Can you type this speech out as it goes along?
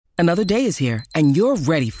Another day is here, and you're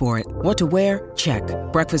ready for it. What to wear? Check.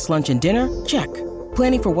 Breakfast, lunch, and dinner? Check.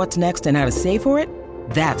 Planning for what's next and how to save for it?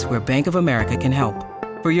 That's where Bank of America can help.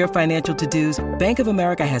 For your financial to-dos, Bank of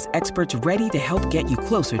America has experts ready to help get you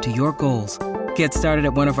closer to your goals. Get started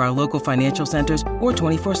at one of our local financial centers or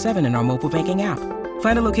 24/7 in our mobile banking app.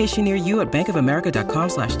 Find a location near you at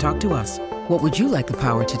bankofamerica.com/talktous. What would you like the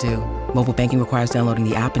power to do? Mobile banking requires downloading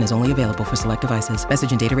the app and is only available for select devices. Message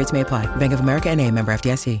and data rates may apply. Bank of America N.A., member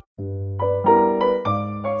FDIC.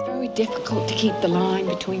 It's very difficult to keep the line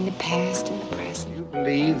between the past and the present. You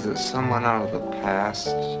believe that someone out of the past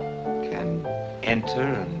can enter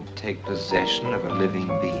and take possession of a living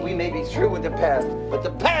being? We may be through with the past, but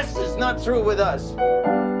the past is not through with us.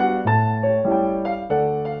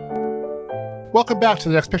 Welcome back to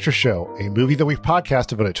The Next Picture Show, a movie that we've podcast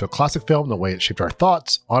devoted to a classic film and the way it shaped our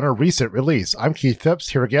thoughts on a recent release. I'm Keith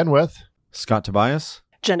Phipps, here again with Scott Tobias,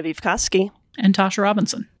 Genevieve Koski, and Tasha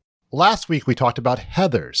Robinson. Last week, we talked about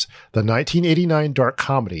Heathers, the 1989 dark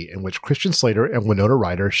comedy in which Christian Slater and Winona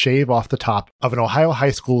Ryder shave off the top of an Ohio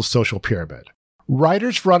high school's social pyramid.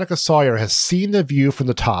 Ryder's Veronica Sawyer has seen the view from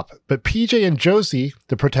the top, but PJ and Josie,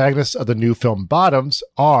 the protagonists of the new film Bottoms,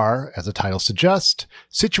 are, as the title suggests,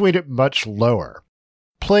 situated much lower.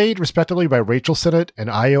 Played respectively by Rachel Sennett and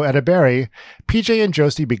Ayo Edebiri, PJ and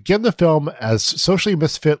Josie begin the film as socially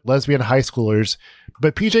misfit lesbian high schoolers,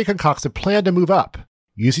 but PJ concocts a plan to move up.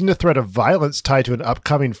 Using the threat of violence tied to an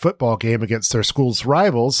upcoming football game against their school's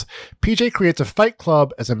rivals, PJ creates a fight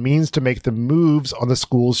club as a means to make the moves on the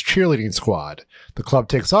school's cheerleading squad. The club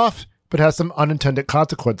takes off, but has some unintended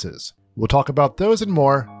consequences. We'll talk about those and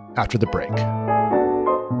more after the break.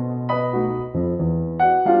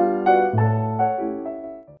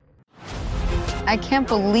 I can't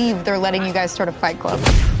believe they're letting you guys start a fight club.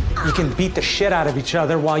 You can beat the shit out of each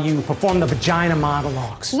other while you perform the vagina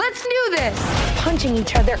monologues. Let's do this! Punching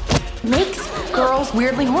each other makes girls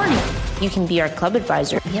weirdly horny. You can be our club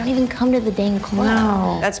advisor. You don't even come to the dang club.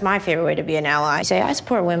 No. That's my favorite way to be an ally. You say, I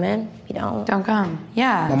support women. You don't come.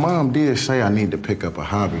 Yeah. My mom did say I need to pick up a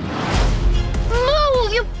hobby.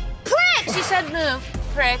 Move, you prick! She said move,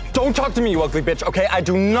 prick. Don't talk to me, you ugly bitch, okay? I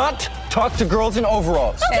do not talk to girls in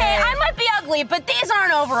overalls. Okay, I might be ugly, but these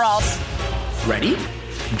aren't overalls. ready?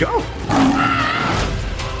 Go.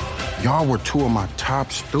 Y'all were two of my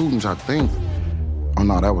top students, I think. Oh,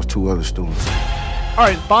 no, that was two other students. All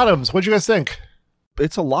right, Bottoms, what'd you guys think?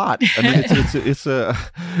 It's a lot. I mean,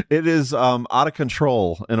 it is out of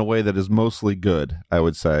control in a way that is mostly good, I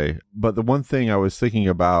would say. But the one thing I was thinking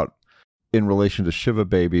about in relation to Shiva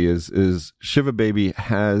Baby is Shiva Baby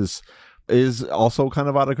is also kind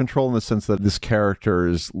of out of control in the sense that this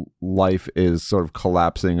character's life is sort of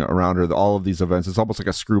collapsing around her. All of these events, it's almost like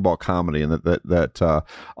a screwball comedy, and that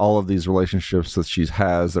all of these relationships that she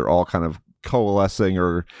has, they're all kind of coalescing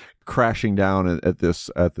or crashing down at this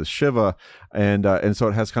Shiva, and so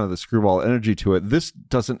it has kind of the screwball energy to it. This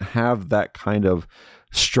doesn't have that kind of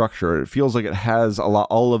structure. It feels like it has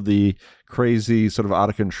all of the crazy sort of out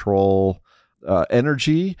of control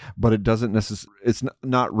energy, but it doesn't necessarily. It's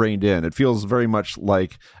not reined in. It feels very much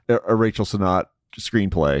like a Rachel Sennott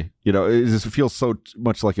screenplay. You know, it feels so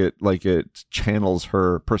much like it channels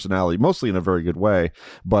her personality, mostly in a very good way,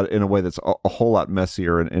 but in a way that's a whole lot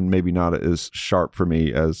messier and maybe not as sharp for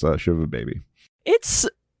me as Shiva Baby. It's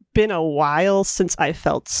been a while since I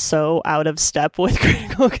felt so out of step with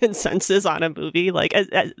critical consensus on a movie. Like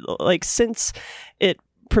since it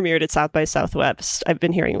premiered at South by Southwest, I've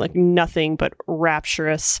been hearing like nothing but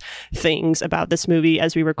rapturous things about this movie.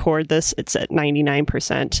 As we record this, it's at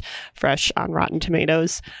 99% fresh on Rotten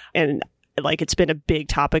Tomatoes, and like it's been a big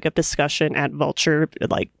topic of discussion at Vulture.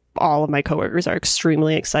 Like all of my coworkers are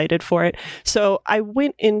extremely excited for it. So I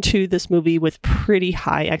went into this movie with pretty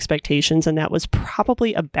high expectations, and that was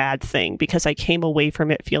probably a bad thing because I came away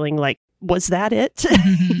from it feeling like, was that it?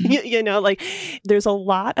 you know, like there's a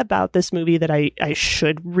lot about this movie that I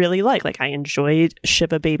should really like. Like I enjoyed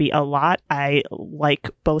Shiva Baby a lot. I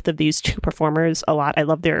like both of these two performers a lot. I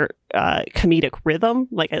love their comedic rhythm.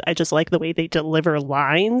 Like I just like the way they deliver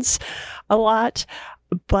lines a lot.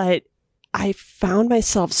 But I found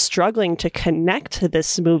myself struggling to connect to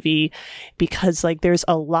this movie because like there's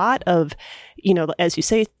a lot of, you know, as you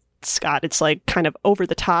say, Scott, it's like kind of over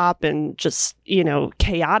the top and just, you know,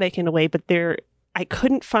 chaotic in a way, but I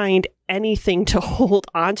couldn't find anything to hold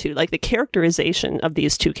on to. Like the characterization of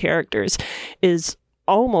these two characters is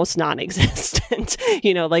almost non-existent.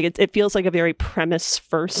 You know, like it feels like a very premise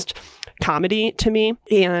first comedy to me.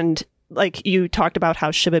 And like you talked about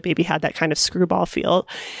how Shiva Baby had that kind of screwball feel.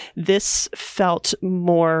 This felt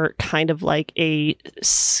more kind of like a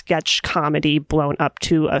sketch comedy blown up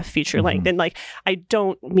to a feature length. And like, I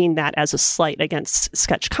don't mean that as a slight against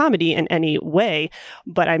sketch comedy in any way,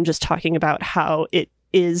 but I'm just talking about how it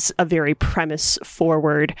is a very premise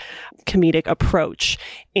forward comedic approach.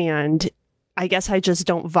 And I guess I just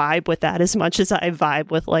don't vibe with that as much as I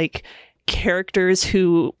vibe with like characters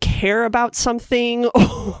who care about something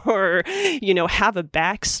or, you know, have a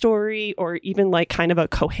backstory or even like kind of a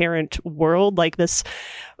coherent world. Like this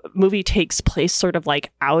movie takes place sort of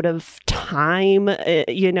like out of time,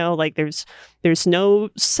 you know, like there's no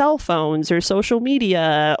cell phones or social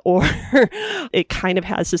media, or it kind of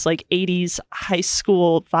has this like 80s high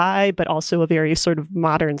school vibe, but also a very sort of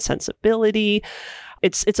modern sensibility.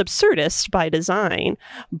 It's absurdist by design,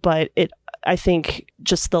 but I think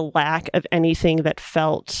just the lack of anything that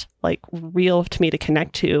felt like real to me to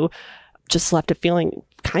connect to just left it feeling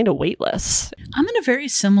kind of weightless. I'm in a very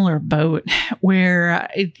similar boat where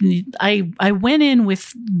I went in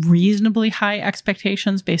with reasonably high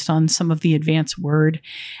expectations based on some of the advanced word.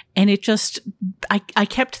 And it just, I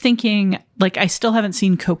kept thinking, like, I still haven't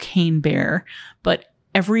seen Cocaine Bear, but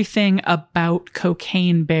everything about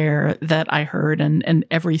Cocaine Bear that I heard and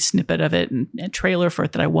every snippet of it and trailer for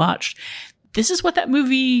it that I watched, this is what that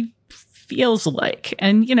movie feels like.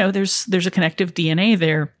 And, you know, there's a connective DNA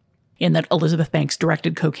there in that Elizabeth Banks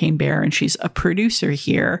directed Cocaine Bear and she's a producer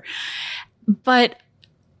here. But,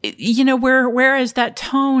 you know, whereas that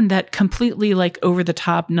tone, that completely like over the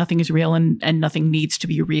top, nothing is real and nothing needs to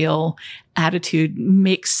be real attitude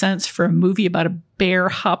makes sense for a movie about a bear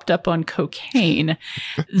hopped up on cocaine.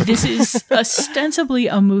 This is ostensibly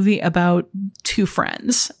a movie about two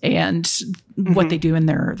friends and what they do in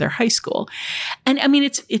their high school. And I mean,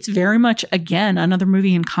 it's very much, again, another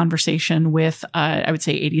movie in conversation with, I would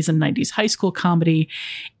say 80s and 90s high school comedy.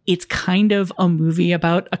 It's kind of a movie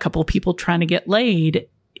about a couple of people trying to get laid.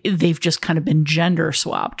 They've just kind of been gender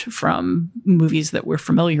swapped from movies that we're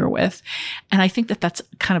familiar with. And I think that that's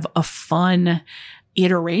kind of a fun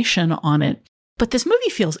iteration on it. But this movie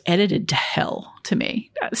feels edited to hell to me.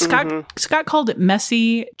 Scott called it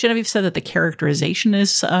messy. Genevieve said that the characterization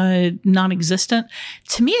is non-existent.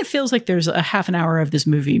 To me, it feels like there's a half an hour of this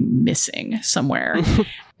movie missing somewhere.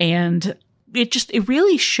 And it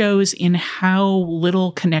really shows in how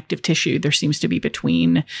little connective tissue there seems to be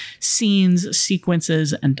between scenes,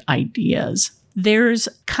 sequences, and ideas. There's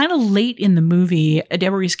kind of late in the movie,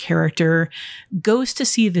 Debory's character goes to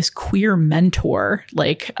see this queer mentor,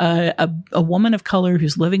 like a woman of color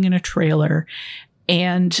who's living in a trailer,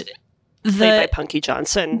 and played by Punky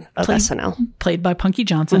Johnson of SNL. Played by Punky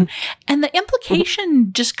Johnson. And the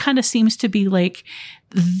implication just kind of seems to be like,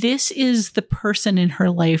 this is the person in her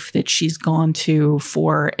life that she's gone to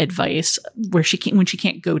for advice when she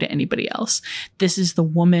can't go to anybody else. This is the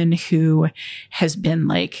woman who has been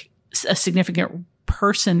like a significant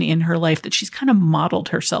person in her life that she's kind of modeled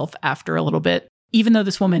herself after a little bit, even though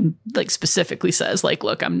this woman like specifically says like,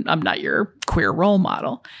 look, I'm not your queer role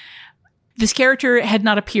model. This character had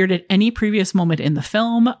not appeared at any previous moment in the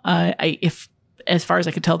film. If as far as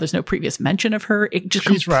I could tell, there's no previous mention of her. It just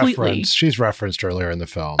She's referenced earlier in the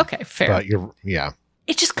film. Okay, fair. But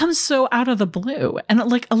it just comes so out of the blue. And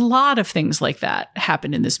like a lot of things like that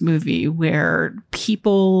happen in this movie where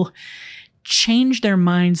people change their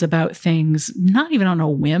minds about things, not even on a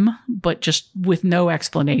whim, but just with no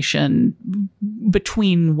explanation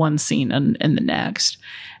between one scene and the next.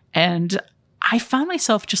 And I found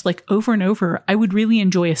myself just like over and over, I would really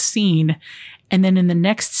enjoy a scene. And then in the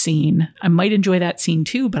next scene, I might enjoy that scene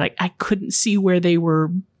too, but I couldn't see where they were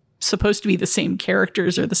supposed to be the same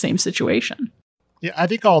characters or the same situation. Yeah, I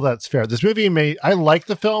think all that's fair. This movie I like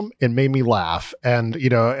the film. It made me laugh. And, you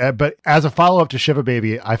know, but as a follow-up to Shiva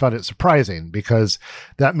Baby, I found it surprising because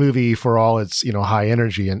that movie, for all its, you know, high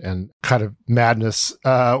energy and kind of madness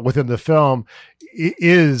within the film,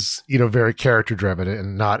 is, you know, very character driven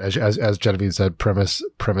and not, as Genevieve said, premise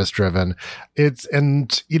driven.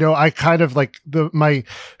 And, you know, I kind of like my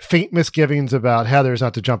faint misgivings about Heathers,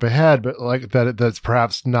 not to jump ahead, but like that's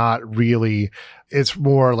perhaps not really, it's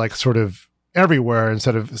more like sort of everywhere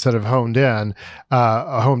instead of homed in.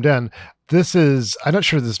 This is, I'm not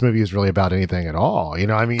sure this movie is really about anything at all. You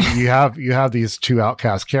know, I mean, you have these two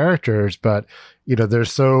outcast characters, but, you know, they're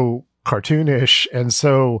so cartoonish. And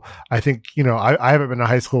so I think, you know, I haven't been to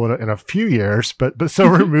high school in a few years, but so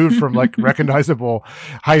removed from like recognizable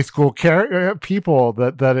high school people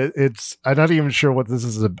that it's, I'm not even sure what this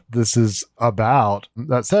is about.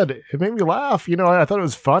 That said, it made me laugh. You know, I thought it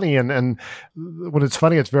was funny. And when it's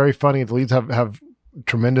funny, it's very funny. The leads have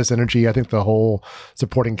tremendous energy. I think the whole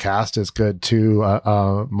supporting cast is good too.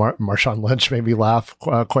 Marshawn Lynch made me laugh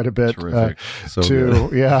quite a bit. Terrific. So too.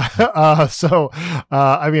 good. Yeah.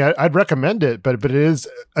 I mean, I'd recommend it, but it is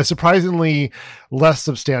a surprisingly less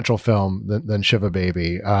substantial film than Shiva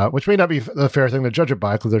Baby, which may not be the fair thing to judge it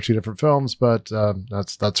by because they're two different films, but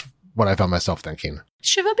that's what I found myself thinking.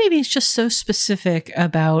 Shiva Baby is just so specific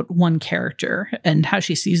about one character and how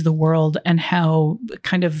she sees the world and how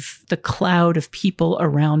kind of the cloud of people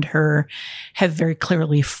around her have very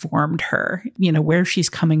clearly formed her, you know, where she's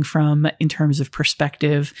coming from in terms of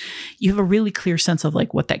perspective. You have a really clear sense of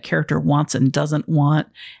like what that character wants and doesn't want,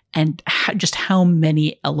 and just how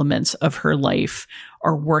many elements of her life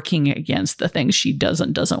are working against the things she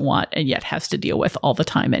doesn't want and yet has to deal with all the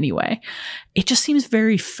time anyway. It just seems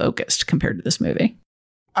very focused compared to this movie.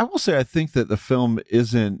 I will say I think that the film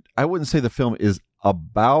isn't, I wouldn't say the film is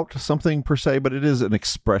about something per se, but it is an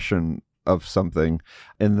expression of something.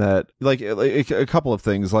 And that like a couple of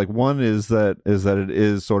things. Like one is that it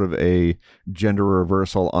is sort of a gender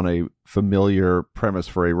reversal on a familiar premise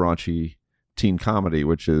for a raunchy teen comedy,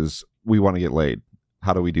 which is we want to get laid.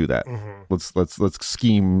 How do we do that? Mm-hmm. Let's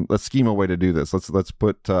scheme a way to do this. Let's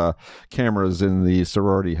put cameras in the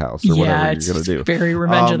sorority house or whatever you're going to do. Very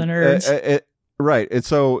Revenge of the Nerds. Right. And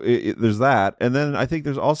so there's that. And then I think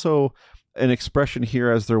there's also an expression here,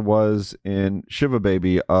 as there was in Shiva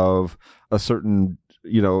Baby, of a certain,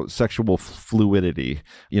 you know, sexual fluidity,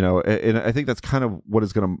 you know, and I think that's kind of what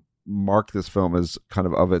is going to mark this film as kind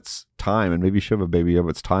of its time, and maybe Shiva Baby of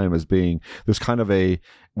its time as being, there's kind of a,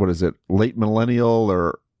 what is it, late millennial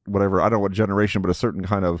or whatever, I don't know what generation, but a certain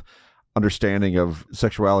kind of understanding of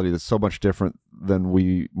sexuality that's so much different than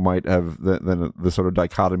we might have, than the sort of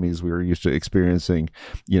dichotomies we were used to experiencing,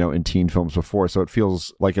 you know, in teen films before. So it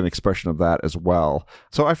feels like an expression of that as well.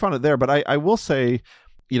 So I found it there, but I will say,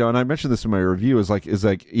 you know, and I mentioned this in my review, is like,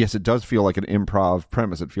 yes, it does feel like an improv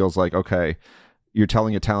premise. It feels like, okay, you're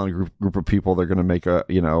telling a talented group of people they're going to make a,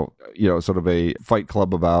 you know, sort of a fight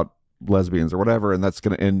club about lesbians or whatever, and that's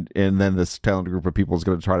going to end, and then this talented group of people is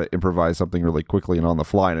going to try to improvise something really quickly and on the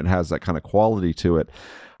fly, and it has that kind of quality to it.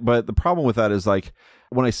 But the problem with that is, like,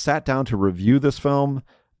 when I sat down to review this film,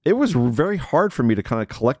 it was very hard for me to kind of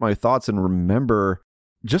collect my thoughts and remember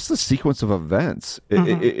just the sequence of events.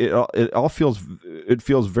 It all feels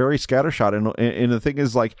very scattershot, and the thing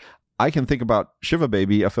is, like, I can think about Shiva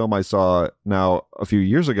Baby, a film I saw now a few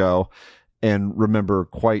years ago, and remember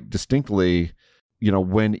quite distinctly, you know,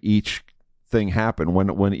 when each thing happened,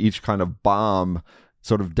 when each kind of bomb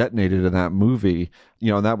sort of detonated in that movie,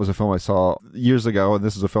 you know, and that was a film I saw years ago, and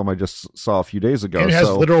this is a film I just saw a few days ago. And it has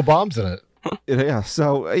literal bombs in it. Yeah.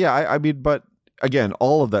 So, yeah, I mean, but again,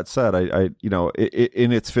 all of that said, I you know,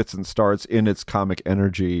 in its fits and starts, in its comic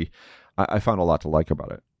energy, I found a lot to like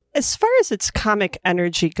about it. As far as its comic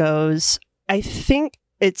energy goes, I think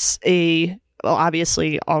it's well,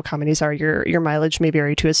 obviously all comedies are, your mileage may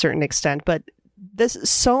vary to a certain extent, but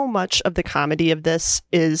so much of the comedy of this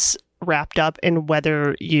is wrapped up in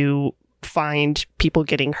whether you find people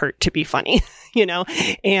getting hurt to be funny, you know,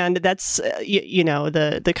 and that's, you know,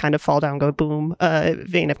 the kind of fall down, go boom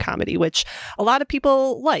vein of comedy, which a lot of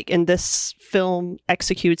people like, and this film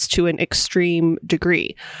executes to an extreme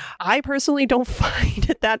degree. I personally don't find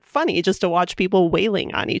it that funny just to watch people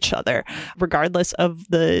wailing on each other, regardless of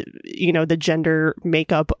the, you know, the gender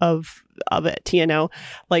makeup of it, you know.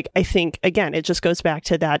 Like, I think, again, it just goes back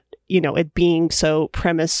to that, you know, it being so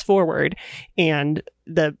premise forward, and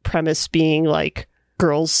the premise being like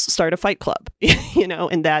girls start a fight club, you know,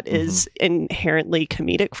 and that is inherently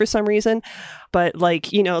comedic for some reason. But,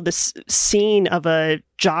 like, you know, this scene of a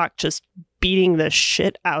jock just beating the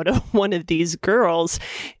shit out of one of these girls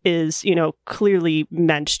is, you know, clearly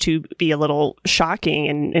meant to be a little shocking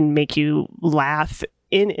and make you laugh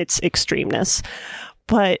in its extremeness.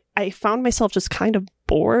 But I found myself just kind of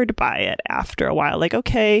bored by it after a while. Like,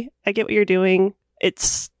 okay, I get what you're doing.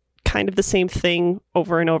 It's kind of the same thing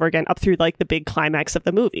over and over again up through like the big climax of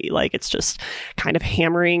the movie. Like, it's just kind of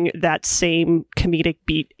hammering that same comedic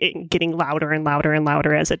beat, getting louder and louder and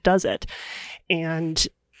louder as it does it. And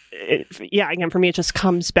again, for me, it just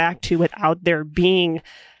comes back to, without there being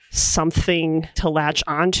something to latch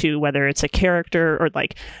onto, whether it's a character or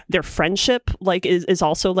like their friendship, like is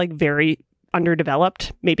also like very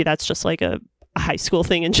underdeveloped. Maybe that's just like a high school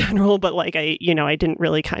thing in general, but like I didn't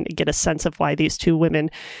really kind of get a sense of why these two women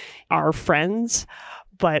are friends.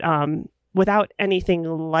 But without anything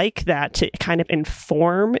like that to kind of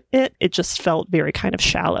inform it, it just felt very kind of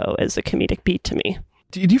shallow as a comedic beat to me.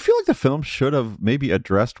 Do you feel like the film should have maybe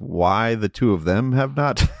addressed why the two of them have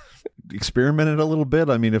not experimented a little bit.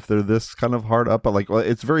 I mean, if they're this kind of hard up, but like, well,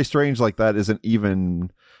 it's very strange. Like that isn't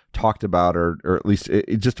even talked about, or at least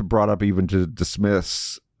it just brought up even to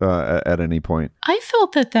dismiss at any point. I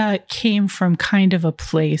felt that came from kind of a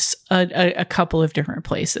place, a couple of different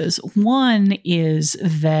places. One is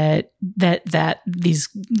that these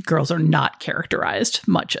girls are not characterized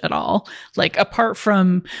much at all. Like, apart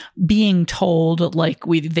from being told like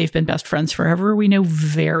they've been best friends forever, we know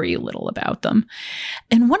very little about them.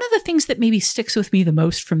 And one of the things that maybe sticks with me the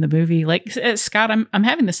most from the movie, like Scott, I'm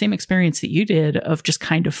having the same experience that you did of just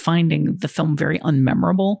kind of finding the film very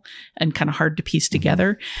unmemorable and kind of hard to piece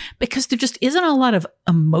together. Because there just isn't a lot of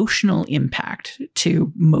emotional impact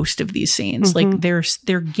to most of these scenes. Like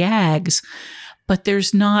they're gags, but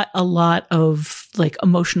there's not a lot of like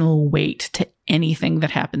emotional weight to anything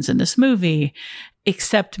that happens in this movie,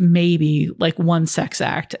 except maybe like one sex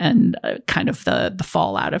act and kind of the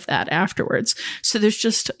fallout of that afterwards. So there's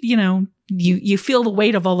just, you feel the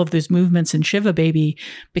weight of all of those movements in Shiva Baby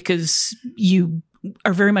because you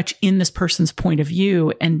are very much in this person's point of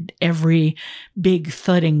view, and every big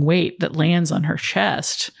thudding weight that lands on her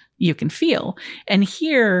chest, you can feel. And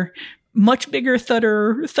here, much bigger,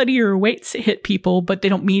 thuddier weights hit people, but they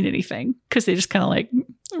don't mean anything because they just kind of like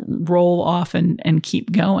roll off and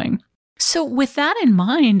keep going. So with that in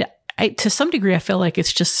mind, to some degree, I feel like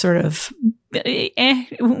it's just sort of,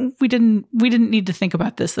 we didn't need to think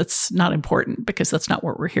about this. That's not important because that's not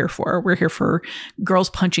what we're here for. We're here for girls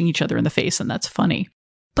punching each other in the face, and that's funny.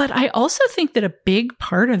 But I also think that a big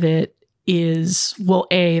part of it is, well,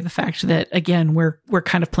 the fact that, again, we're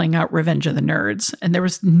kind of playing out Revenge of the Nerds, and there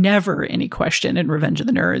was never any question in Revenge of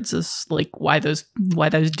the Nerds as like why those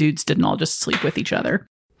dudes didn't all just sleep with each other.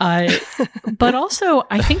 But also,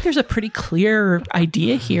 I think there's a pretty clear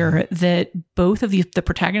idea here that both of the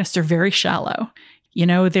protagonists are very shallow.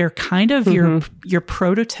 They're kind of your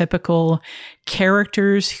prototypical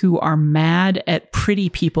characters who are mad at pretty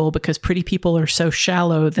people because pretty people are so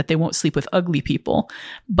shallow that they won't sleep with ugly people.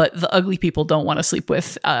 But the ugly people don't want to sleep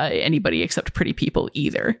with anybody except pretty people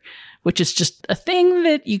either, which is just a thing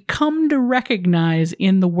that you come to recognize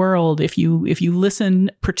in the world if you listen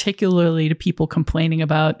particularly to people complaining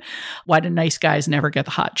about why do nice guys never get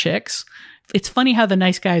the hot chicks. It's funny how the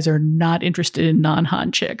nice guys are not interested in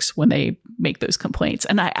non-Han chicks when they make those complaints.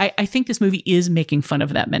 And I think this movie is making fun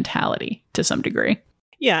of that mentality to some degree.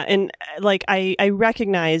 Yeah, and like I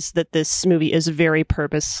recognize that this movie is very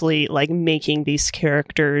purposely like making these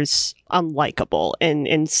characters unlikable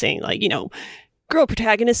and saying like, girl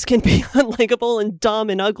protagonists can be unlikable and dumb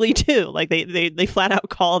and ugly too. Like they flat out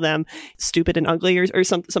call them stupid and ugly or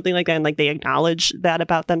something like that. And like they acknowledge that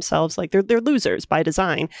about themselves. Like they're losers by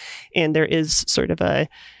design. And there is sort of an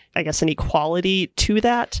equality to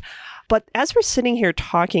that. But as we're sitting here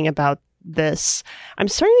talking about this, I'm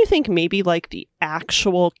starting to think maybe like the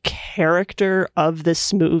actual character of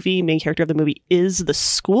this movie, main character of the movie, is the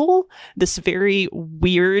school, this very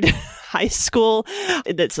weird high school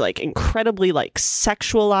that's like incredibly like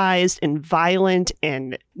sexualized and violent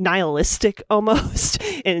and nihilistic almost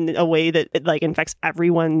in a way that it like infects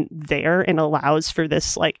everyone there and allows for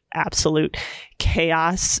this like absolute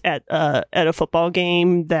chaos at a football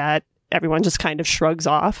game that everyone just kind of shrugs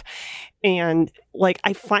off. And like,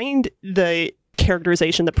 I find the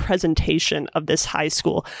characterization, the presentation of this high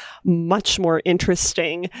school much more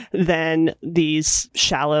interesting than these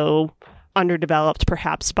shallow, underdeveloped,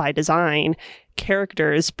 perhaps by design,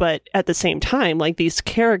 characters. But at the same time, like these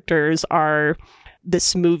characters are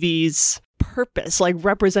this movie's purpose, like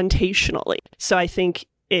representationally. So I think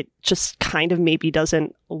it just kind of maybe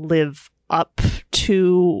doesn't live up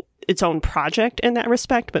to its own project in that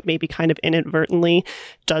respect, but maybe kind of inadvertently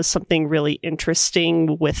does something really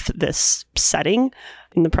interesting with this setting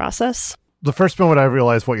in the process. The first moment I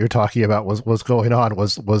realized what you're talking about was going on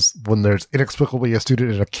was when there's inexplicably a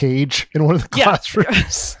student in a cage in one of the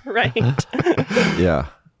classrooms. Right. Yeah.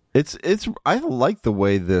 It's I like the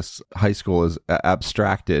way this high school is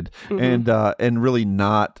abstracted and really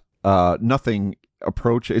not nothing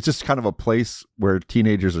approach. It's just kind of a place where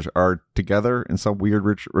teenagers are together in some weird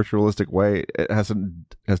ritualistic way. It has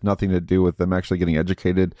nothing to do with them actually getting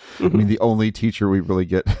educated. I mean, the only teacher we really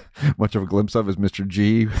get much of a glimpse of is Mr.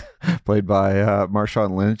 G, played by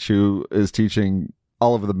Marshawn Lynch, who is teaching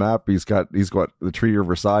all over the map. He's got the Treaty of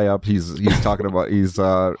Versailles up. He's talking about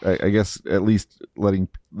I guess at least letting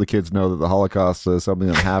the kids know that the Holocaust is something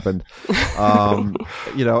that happened. And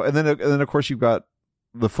then of course you've got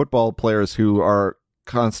the football players who are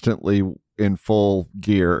constantly in full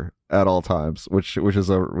gear at all times, which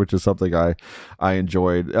is something I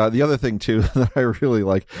enjoyed. The other thing too that I really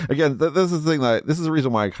like, again, this is the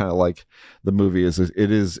reason why I kind of like the movie is it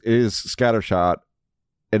is scattershot.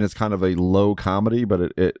 And it's kind of a low comedy,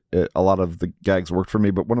 but it a lot of the gags worked for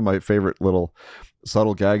me. But one of my favorite little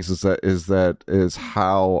subtle gags is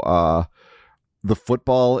how the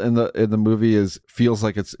football in the movie feels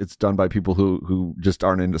like it's done by people who just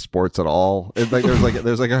aren't into sports at all. It's like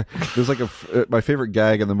there's like a my favorite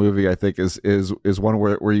gag in the movie, I think, is one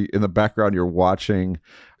where you, in the background you're watching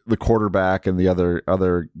the quarterback and the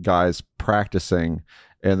other guys practicing.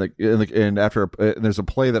 And there's a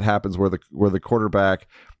play that happens where the quarterback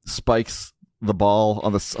spikes the ball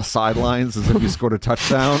on the sidelines as if he scored a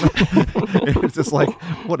touchdown. It's just like,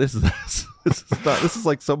 what is this? This is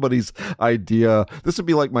like somebody's idea. This would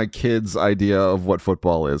be like my kids' idea of what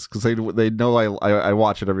football is, because they know I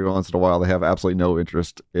watch it every once in a while. They have absolutely no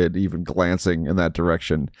interest in even glancing in that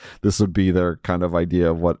direction. This would be their kind of idea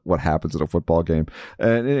of what happens in a football game.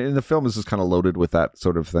 And the film is just kind of loaded with that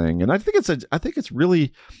sort of thing. And I think it's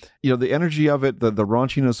really, the energy of it, the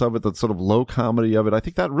raunchiness of it, the sort of low comedy of it. I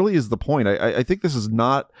think that really is the point. I think this is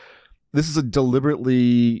a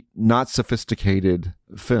deliberately not sophisticated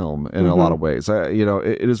film in a lot of ways.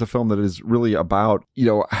 It is a film that is really about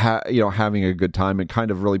having a good time and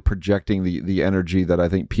kind of really projecting the energy that I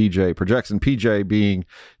think PJ projects, and PJ being,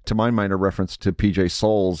 to my mind, a reference to PJ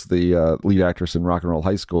Souls, the lead actress in Rock and Roll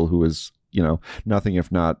High School, who is nothing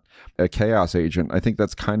if not a chaos agent. I think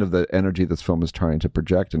that's kind of the energy this film is trying to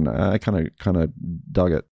project, and I kind of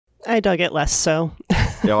dug it. I dug it less so.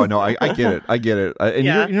 Yeah, no, I get it. And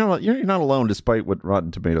yeah. you're not alone, despite what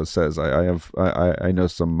Rotten Tomatoes says. I know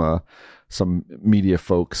some media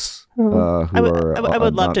folks who I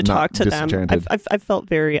would love to talk to them. I've felt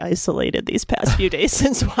very isolated these past few days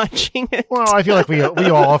since watching it. Well, I feel like we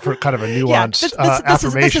all offer kind of a nuanced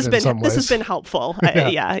affirmation in some ways. This has been helpful.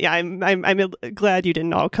 I'm glad you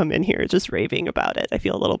didn't all come in here just raving about it. I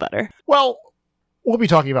feel a little better. Well, we'll be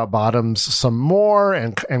talking about bottoms some more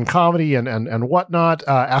and comedy and whatnot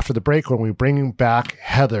after the break, when we bring back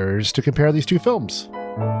Heathers to compare these two films.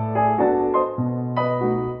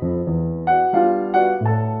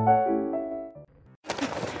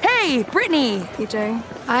 Hey, Brittany! PJ.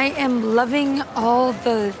 I am loving all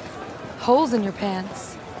the holes in your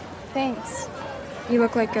pants. Thanks. You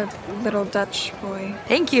look like a little Dutch boy.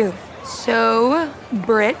 Thank you. So,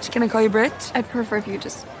 Britt, can I call you Britt? I'd prefer if you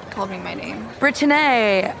just called me my name.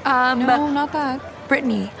 Brittany. No, not that.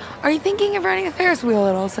 Brittany, are you thinking of riding the Ferris wheel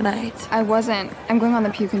at all tonight? I wasn't. I'm going on the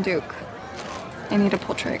Puke and Duke. I need a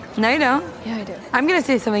pull trick. No, you don't. Yeah, I do. I'm gonna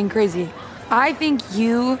say something crazy. I think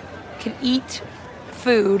you can eat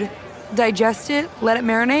food, digest it, let it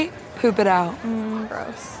marinate, poop it out.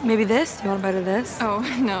 Gross. Maybe this? Do you want a bite of this? Oh,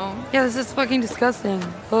 no. Yeah, this is fucking disgusting.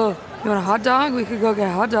 Oh, you want a hot dog? We could go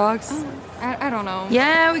get hot dogs. Oh, I don't know.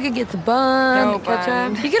 Yeah, we could get the bun, No the ketchup.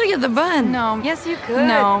 bun. You gotta get the bun. No. Yes, you could.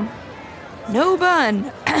 No. No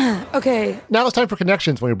bun. Okay. Now it's time for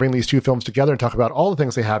connections, when we bring these two films together and talk about all the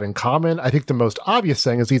things they have in common. I think the most obvious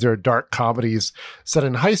thing is these are dark comedies set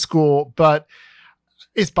in high school, but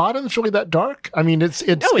is Bottoms really that dark? I mean, it's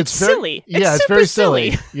very silly. It's very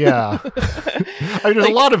silly. Yeah. I mean, there's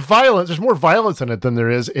a lot of violence. There's more violence in it than there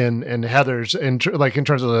is in Heathers, in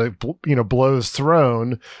terms of the blows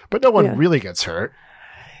thrown, but no one really gets hurt.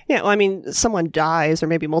 Yeah, well, I mean, someone dies, or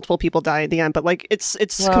maybe multiple people die at the end, but it's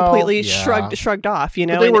completely shrugged off,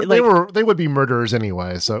 But they would be murderers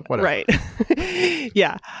anyway, so whatever. Right.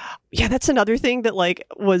 Yeah, that's another thing that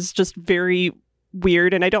was just very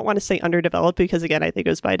weird, and I don't want to say underdeveloped, because again, I think it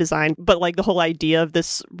was by design, but the whole idea of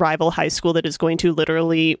this rival high school that is going to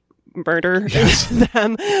literally murder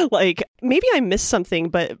them. Maybe I missed something,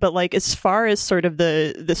 but as far as sort of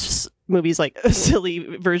this movie's a silly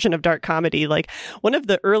version of dark comedy, one of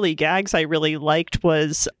the early gags I really liked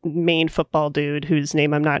was main football dude, whose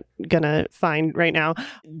name I'm not gonna find right now.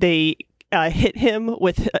 They hit him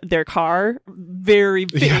with their car very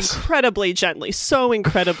incredibly gently, so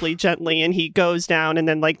incredibly gently, and he goes down, and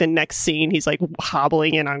then the next scene he's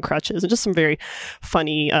hobbling in on crutches, and just some very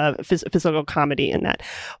funny physical comedy in that.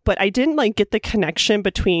 But I didn't get the connection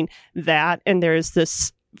between that and there's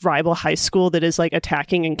this rival high school that is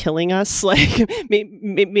attacking and killing us.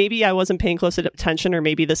 Maybe I wasn't paying close attention, or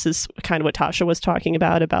maybe this is kind of what Tasha was talking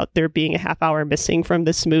about there being a half hour missing from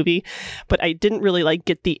this movie, but I didn't really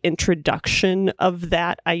get the introduction of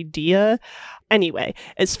that idea. Anyway,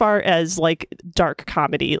 as far as dark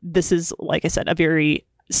comedy, this is, like I said, a very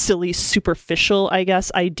silly, superficial, I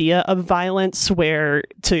guess, idea of violence, where,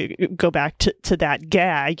 to go back to that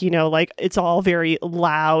gag, like it's all very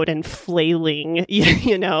loud and flailing,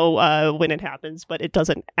 when it happens, but it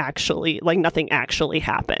doesn't actually, like nothing actually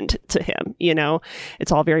happened to him,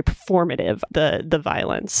 it's all very performative, the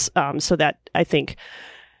violence. So that, I think,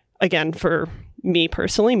 again, for me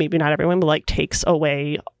personally, maybe not everyone, but like takes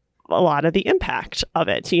away a lot of the impact of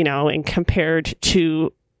it, and compared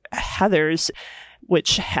to Heathers,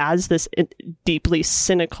 which has this deeply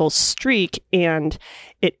cynical streak, and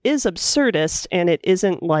it is absurdist, and it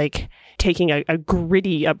isn't like taking a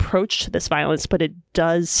gritty approach to this violence, but it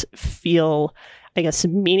does feel, I guess,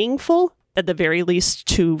 meaningful, at the very least,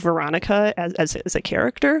 to Veronica as a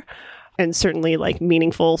character, and certainly like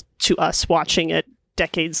meaningful to us watching it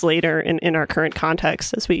decades later in our current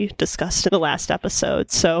context, as we discussed in the last episode.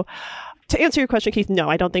 So to answer your question, Keith, no,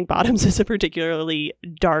 I don't think Bottoms is a particularly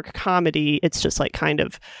dark comedy. It's just like kind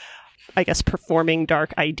of, I guess, performing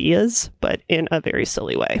dark ideas, but in a very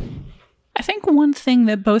silly way. I think one thing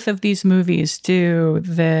that both of these movies do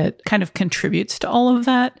that kind of contributes to all of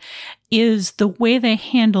that is the way they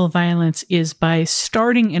handle violence is by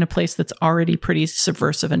starting in a place that's already pretty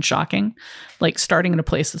subversive and shocking, like starting in a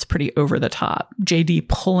place that's pretty over the top. JD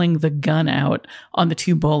pulling the gun out on the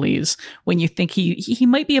two bullies when you think he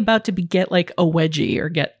might be about to get like a wedgie or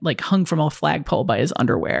get like hung from a flagpole by his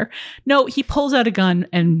underwear. No, he pulls out a gun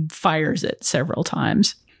and fires it several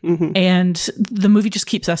times. Mm-hmm. And the movie just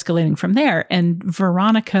keeps escalating from there. And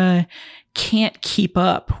Veronica can't keep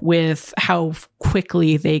up with how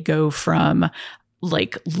quickly they go from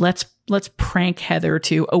like, let's prank Heather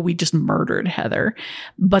to, oh, we just murdered Heather.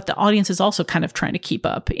 But the audience is also kind of trying to keep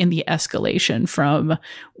up in the escalation from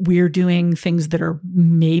we're doing things that are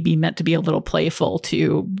maybe meant to be a little playful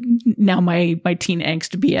to now my teen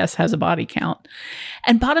angst BS has a body count.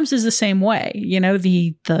 And Bottoms is the same way.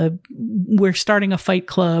 The we're starting a fight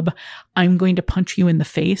club, I'm going to punch you in the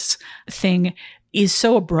face thing is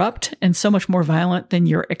so abrupt and so much more violent than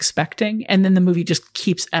you're expecting. And then the movie just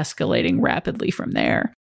keeps escalating rapidly from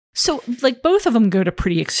there. So like both of them go to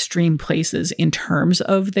pretty extreme places in terms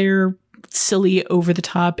of their silly, over the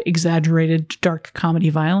top, exaggerated, dark comedy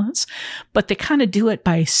violence. But they kind of do it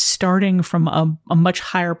by starting from a much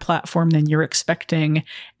higher platform than you're expecting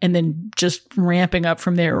and then just ramping up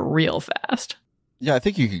from there real fast. Yeah, I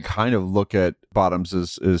think you can kind of look at Bottoms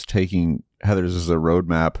as taking Heathers as a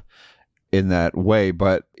roadmap in that way,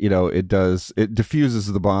 but it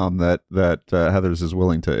diffuses the bomb that Heathers is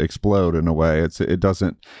willing to explode in a way. It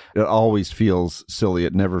always feels silly.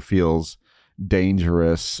 It never feels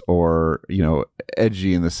dangerous or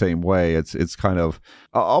edgy in the same way. It's kind of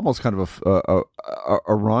almost kind of a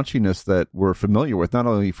raunchiness that we're familiar with, not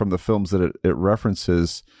only from the films that it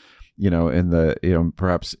references, in the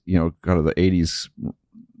perhaps kind of the 80s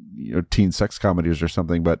teen sex comedies or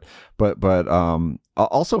something, but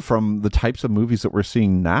also from the types of movies that we're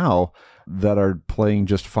seeing now that are playing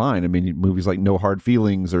just fine. I mean, movies like No Hard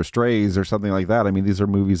Feelings or Strays or something like that. I mean, these are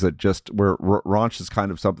movies that just where raunch is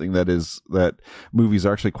kind of something that movies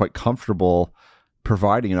are actually quite comfortable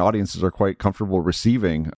providing and audiences are quite comfortable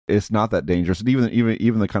receiving. It's not that dangerous. And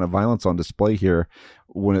even the kind of violence on display here,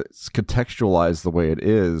 when it's contextualized the way it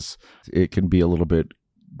is, it can be a little bit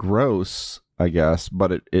gross, I guess,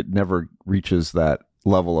 but it never reaches that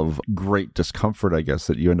level of great discomfort, I guess,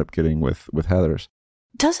 that you end up getting with Heathers.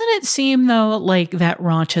 Doesn't it seem, though, like that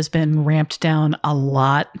raunch has been ramped down a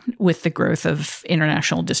lot with the growth of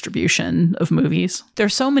international distribution of movies?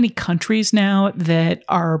 There's so many countries now that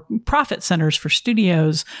are profit centers for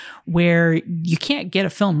studios where you can't get a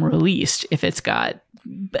film released if it's got,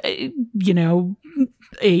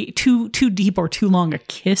 a too deep or too long a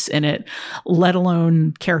kiss in it, let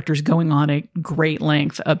alone characters going on at great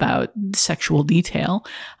length about sexual detail.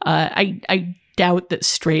 I doubt that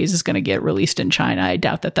Strays is going to get released in China. I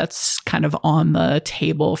doubt that that's kind of on the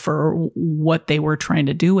table for what they were trying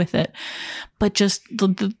to do with it. But just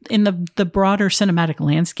in the broader cinematic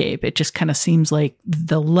landscape, it just kind of seems like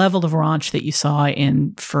the level of raunch that you saw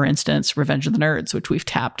in, for instance, Revenge of the Nerds, which we've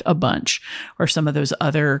tapped a bunch, or some of those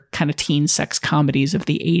other kind of teen sex comedies of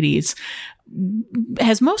the 80s,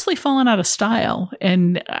 has mostly fallen out of style.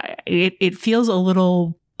 And it feels a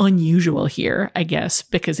little unusual here, I guess,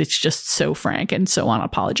 because it's just so frank and so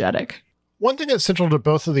unapologetic. One thing that's central to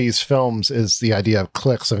both of these films is the idea of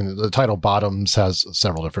cliques. I mean, the title Bottoms has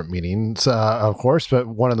several different meanings, of course, but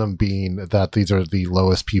one of them being that these are the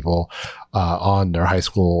lowest people on their high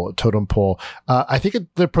school totem pole. I think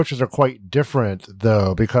the approaches are quite different,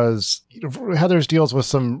 though, because Heathers deals with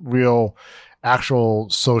some real, actual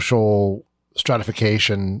social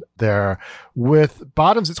stratification there. With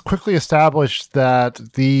Bottoms, it's quickly established that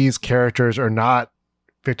these characters are not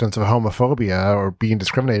victims of homophobia or being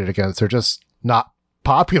discriminated against. They're just not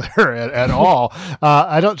popular at all.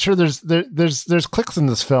 I don't sure there's cliques in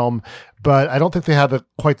this film, but I don't think they have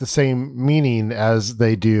quite the same meaning as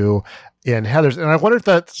they do in Heathers. And I wonder if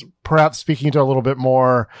that's perhaps speaking to a little bit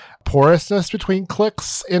more porousness between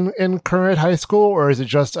cliques in current high school, or is it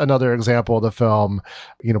just another example of the film,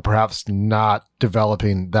 perhaps not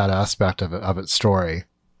developing that aspect of its story?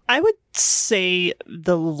 I would say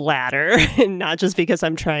the latter, not just because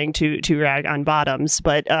I'm trying to rag on Bottoms,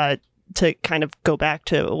 but to kind of go back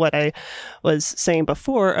to what I was saying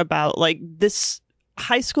before about like this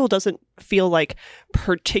high school doesn't feel like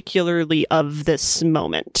particularly of this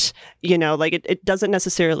moment, like it doesn't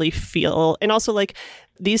necessarily feel, and also like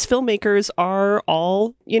these filmmakers are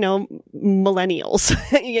all, millennials.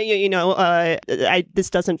 This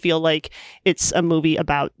doesn't feel like it's a movie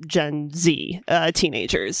about Gen Z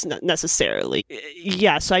teenagers necessarily.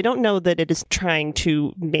 Yeah, so I don't know that it is trying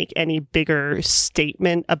to make any bigger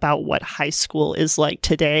statement about what high school is like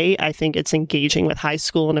today. I think it's engaging with high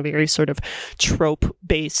school in a very sort of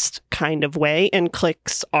trope-based kind of way, and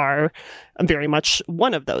cliques are very much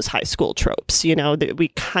one of those high school tropes. That we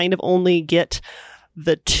kind of only get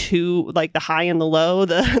the two, like the high and the low,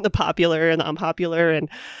 the popular and the unpopular, and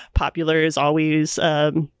popular is always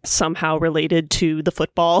somehow related to the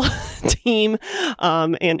football team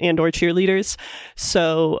and or cheerleaders.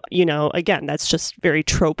 So, again, that's just very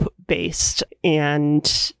trope based,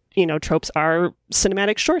 and tropes are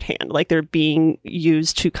cinematic shorthand. Like they're being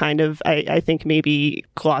used to kind of, I think, maybe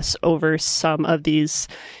gloss over some of these,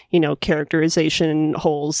 characterization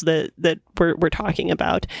holes that we're talking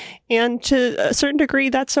about. And to a certain degree,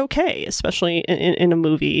 that's okay, especially in a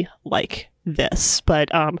movie like this. But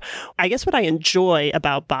I guess what I enjoy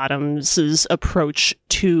about Bottoms' approach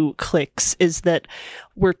to cliques is that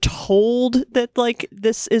we're told that like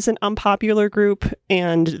this is an unpopular group,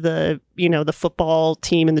 and the football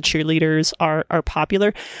team and the cheerleaders are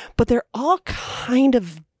popular, but they're all kind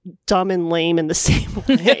of dumb and lame in the same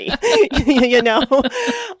way.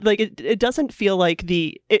 Like it doesn't feel like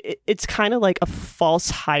it's kind of like a false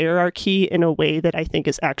hierarchy in a way that I think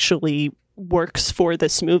is actually works for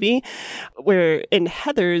this movie, where in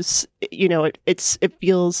Heathers, it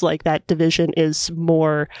feels like that division is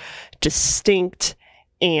more distinct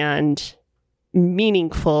and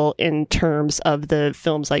meaningful in terms of the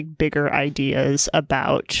film's like bigger ideas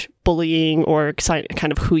about bullying or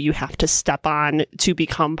kind of who you have to step on to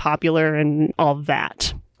become popular and all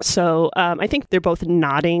that. So I think they're both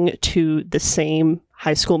nodding to the same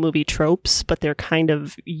high school movie tropes, but they're kind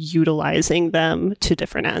of utilizing them to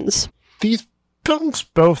different ends. These films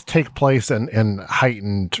both take place in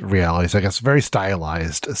heightened realities, I guess, very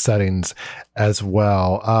stylized settings as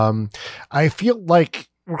well. I feel like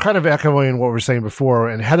we're kind of echoing what we were saying before.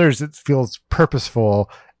 In Heathers, it feels purposeful,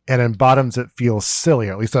 and in Bottoms, it feels silly.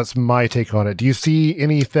 At least that's my take on it. Do you see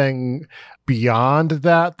anything beyond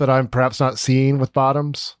that I'm perhaps not seeing with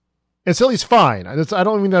Bottoms? And silly's fine. I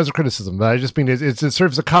don't mean that as a criticism, but I just mean it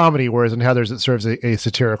serves a comedy, whereas in Heathers, it serves a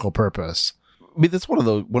satirical purpose. I mean, that's one of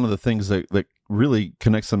the things that really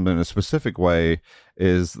connects them in a specific way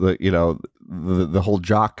is the whole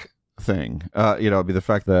jock thing. The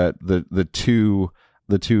fact that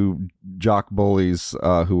the two jock bullies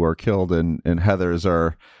who are killed in Heathers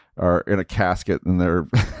are in a casket in their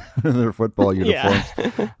in their football uniforms.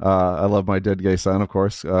 Yeah. I love my dead gay son, of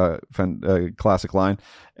course. Classic line.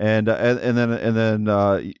 And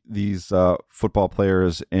then these football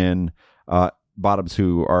players in Bottoms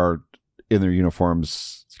who are in their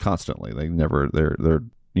uniforms constantly. They're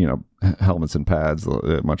helmets and pads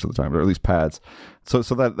much of the time, or at least pads. So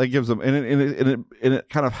that gives them, and it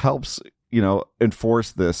kind of helps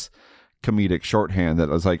enforce this comedic shorthand that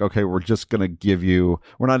was like, okay, we're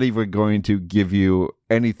not even going to give you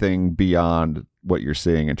anything beyond what you're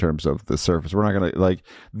seeing in terms of the surface. We're not going to, like,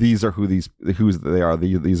 these are who they are.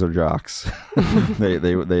 These are jocks.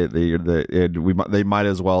 they might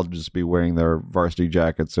as well just be wearing their varsity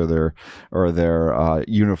jackets or their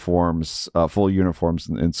uniforms, full uniforms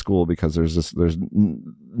in school, because there's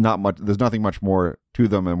nothing much more to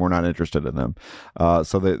them, and we're not interested in them.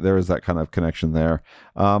 So there is that kind of connection there.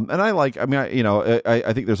 And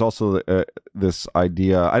I think there's also this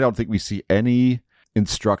idea. I don't think we see any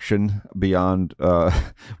instruction beyond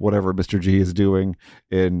whatever Mr. G is doing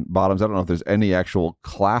in Bottoms. I don't know if there's any actual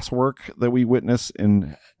classwork that we witness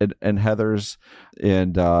in Heathers.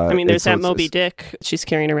 And I mean, there's that Moby Dick she's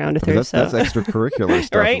carrying around with her. That's extracurricular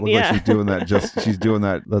stuff. Right? It looks like she's doing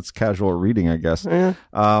that. That's casual reading, I guess. Yeah.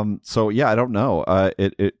 So yeah, I don't know.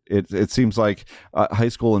 It seems like high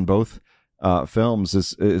school in both films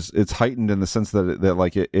is it's heightened in the sense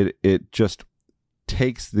that it just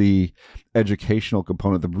takes the educational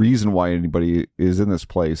component, the reason why anybody is in this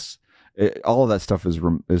place, all of that stuff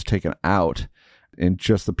is taken out, and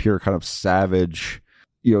just the pure kind of savage,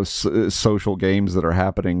 social games that are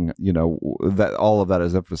happening, that all of that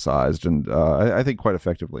is emphasized, and I think quite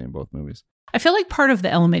effectively in both movies. I feel like part of the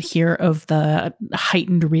element here of the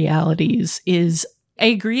heightened realities is, I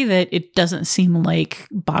agree that it doesn't seem like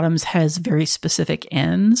Bottoms has very specific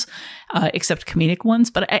ends, except comedic ones.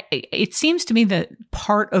 But it seems to me that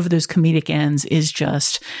part of those comedic ends is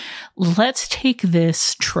just, let's take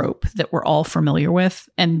this trope that we're all familiar with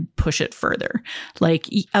and push it further. Like,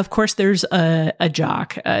 of course, there's a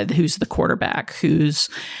jock who's the quarterback, who's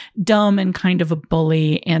dumb and kind of a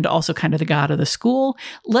bully and also kind of the god of the school.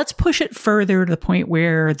 Let's push it further to the point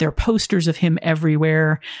where there are posters of him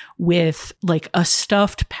everywhere with like a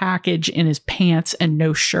stuffed package in his pants and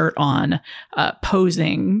no shirt on,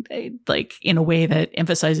 posing like in a way that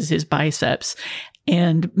emphasizes his biceps,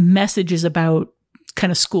 and messages about kind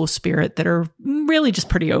of school spirit that are really just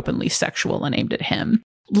pretty openly sexual and aimed at him.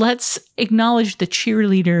 Let's acknowledge the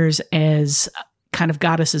cheerleaders as kind of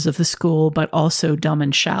goddesses of the school, but also dumb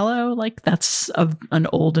and shallow. Like, that's an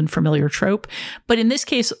old and familiar trope. But in this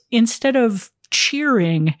case, instead of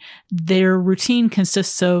cheering, their routine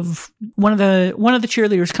consists of one of the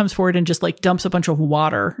cheerleaders comes forward and just like dumps a bunch of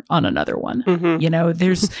water on another one. Mm-hmm.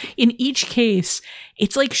 There's in each case,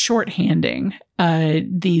 it's like shorthanding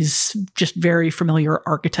these just very familiar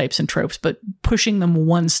archetypes and tropes, but pushing them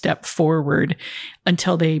one step forward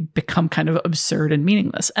until they become kind of absurd and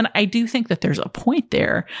meaningless. And I do think that there's a point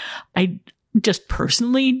there. I just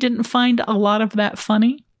personally didn't find a lot of that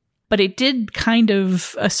funny, but it did kind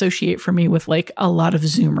of associate for me with like a lot of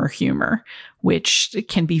Zoomer humor, which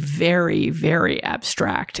can be very, very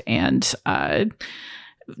abstract and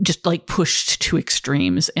just like pushed to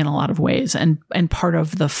extremes in a lot of ways. And part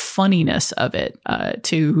of the funniness of it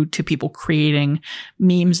to people creating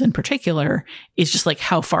memes in particular is just like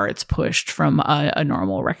how far it's pushed from a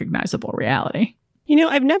normal recognizable reality.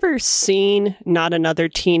 I've never seen Not Another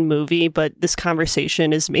Teen Movie, but this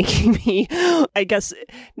conversation is making me, I guess,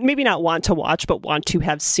 maybe not want to watch, but want to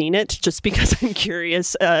have seen it, just because I'm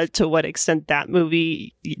curious to what extent that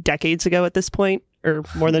movie decades ago at this point, or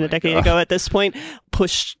more than a decade ago at this point,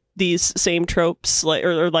 pushed these same tropes,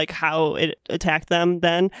 or like how it attacked them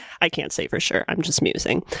then. I can't say for sure. I'm just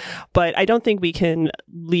musing. But I don't think we can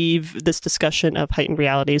leave this discussion of heightened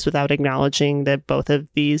realities without acknowledging that both of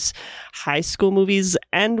these high school movies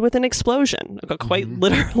end with an explosion, a quite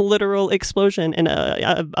literal explosion in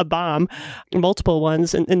a bomb, multiple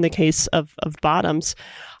ones in the case of Bottoms.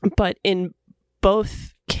 But in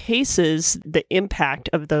both cases, the impact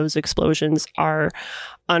of those explosions are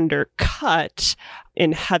undercut.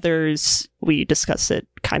 In Heathers, we discuss it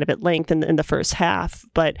kind of at length in the first half,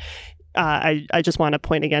 but I just want to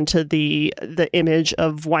point again to the image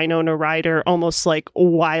of Winona Ryder, almost like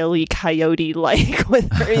Wile E. Coyote-like, with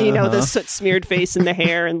her, the soot-smeared face and the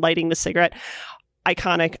hair and lighting the cigarette.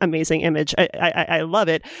 Iconic, amazing image. I love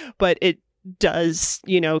it, but it does,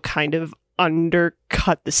 kind of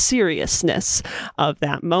undercut the seriousness of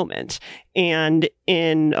that moment. And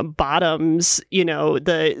in Bottoms,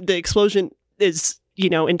 the explosion is,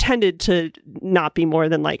 intended to not be more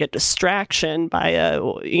than like a distraction by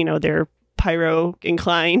their pyro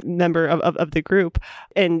inclined member of the group.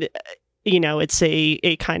 And it's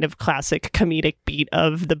a kind of classic comedic beat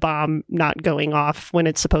of the bomb not going off when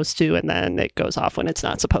it's supposed to, and then it goes off when it's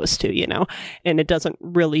not supposed to, and it doesn't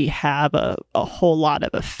really have a whole lot of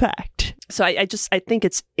effect. So I think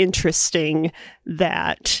it's interesting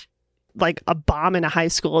that like a bomb in a high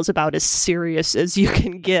school is about as serious as you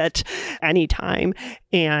can get anytime.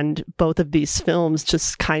 And both of these films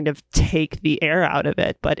just kind of take the air out of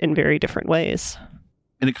it, but in very different ways.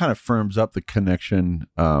 And it kind of firms up the connection.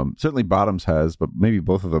 Certainly Bottoms has, but maybe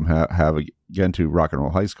both of them have again to Rock and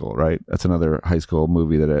Roll High School, right? That's another high school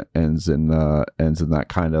movie that ends in that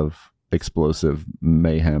kind of explosive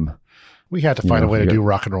mayhem. We had to find a way to do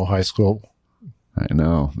Rock and Roll High School. I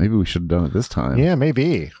know. Maybe we should have done it this time. Yeah,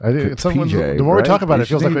 maybe. PJ, the more we talk about it, it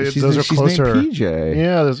feels like those are closer. PJ.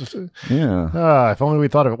 Yeah. If only we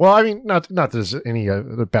thought of it. Well, I mean, not that there's any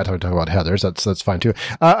bad time to talk about Heathers. That's fine too.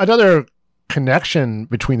 Another connection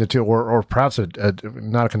between the two, or perhaps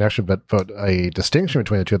not a connection, but a distinction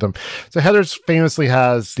between the two of them. So Heathers famously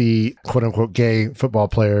has the quote unquote gay football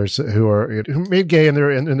players who made gay in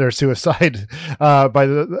their suicide by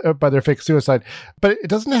their fake suicide, but it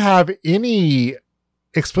doesn't have any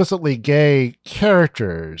explicitly gay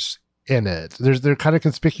characters in it. They're kind of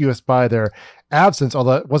conspicuous by their absence,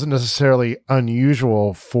 although it wasn't necessarily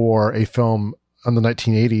unusual for a film in the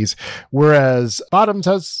 1980s, whereas Bottoms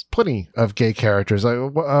has plenty of gay characters.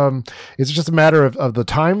 Is it just a matter of the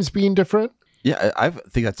times being different? Yeah, I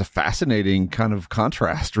think that's a fascinating kind of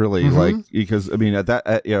contrast, really. Like, because I mean, at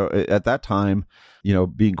that time,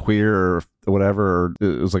 being queer or whatever,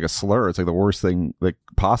 it was like a slur. It's like the worst thing like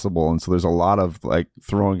possible, and so there's a lot of like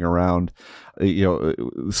throwing around,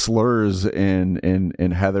 slurs in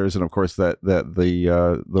Heathers, and of course that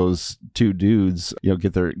those two dudes,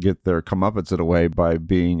 get their comeuppance in a way by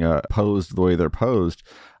being posed the way they're posed,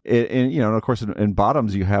 and of course in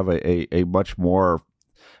Bottoms you have a much more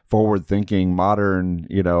forward-thinking, modern,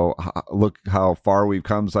 look how far we've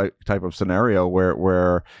come type of scenario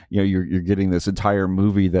where you're getting this entire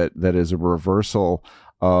movie that is a reversal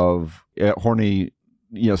of horny,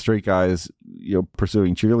 straight guys,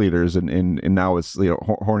 pursuing cheerleaders, and now it's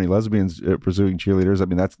horny lesbians pursuing cheerleaders. I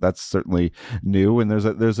mean, that's certainly new, and there's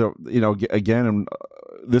a again,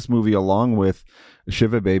 this movie along with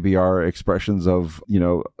Shiva Baby are expressions of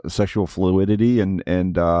sexual fluidity and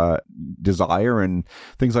desire and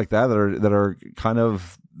things like that are kind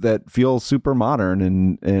of that feel super modern,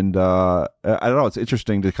 and I don't know, it's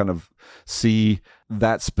interesting to kind of see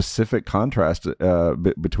that specific contrast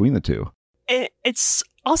between the two. It's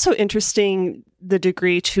also interesting the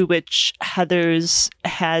degree to which Heathers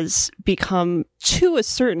has become, to a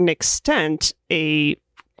certain extent, a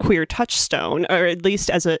queer touchstone, or at least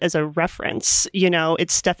as a reference.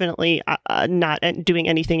 It's definitely not doing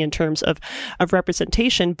anything in terms of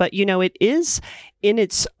representation, but it is in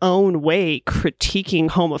its own way critiquing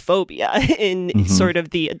homophobia in sort of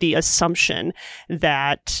the assumption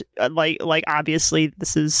that like obviously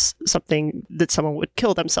this is something that someone would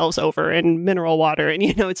kill themselves over in mineral water, and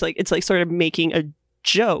it's like sort of making a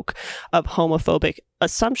joke of homophobic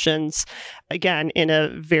assumptions, again, in a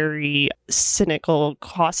very cynical,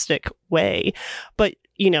 caustic way. But,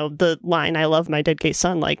 the line, "I love my dead gay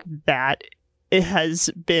son," like that, it has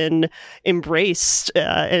been embraced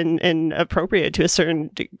and appropriated to a certain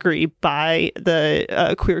degree by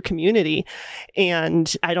the queer community.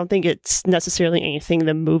 And I don't think it's necessarily anything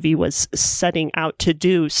the movie was setting out to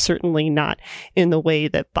do, certainly not in the way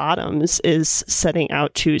that Bottoms is setting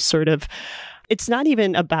out to sort of. It's not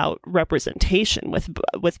even about representation with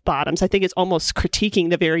Bottoms. I think it's almost critiquing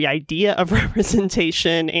the very idea of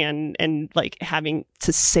representation and like having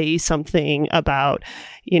to say something about,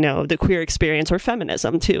 the queer experience or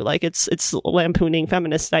feminism too. Like it's lampooning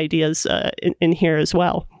feminist ideas in here as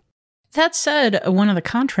well. That said, one of the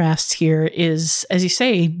contrasts here is, as you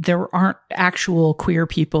say, there aren't actual queer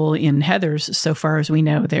people in Heathers so far as we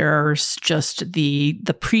know. There's just the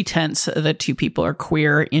pretense that two people are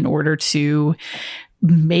queer in order to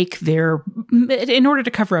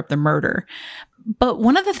cover up the murder. But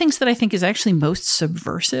one of the things that I think is actually most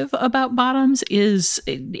subversive about Bottoms is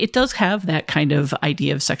it does have that kind of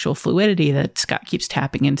idea of sexual fluidity that Scott keeps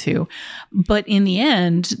tapping into. But in the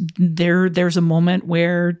end, there's a moment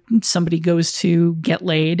where somebody goes to get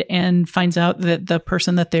laid and finds out that the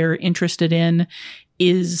person that they're interested in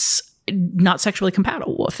is not sexually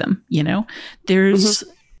compatible with them. There's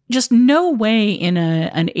just no way in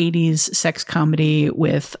an 80s sex comedy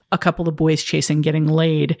with a couple of boys chasing getting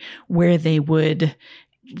laid where they would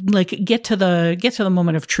like get to the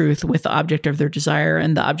moment of truth with the object of their desire,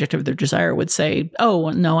 and the object of their desire would say, "Oh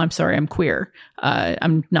no, I'm sorry, I'm queer.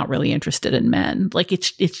 I'm not really interested in men." Like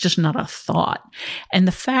it's just not a thought. And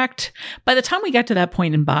the fact, by the time we got to that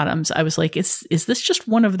point in Bottoms, I was like, is this just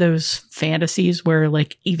one of those fantasies where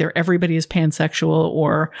like either everybody is pansexual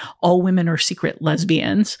or all women are secret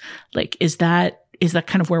lesbians? Like, is that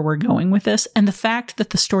kind of where we're going with this? And the fact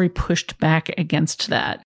that the story pushed back against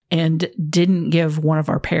that and didn't give one of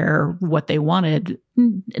our pair what they wanted,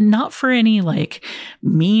 not for any like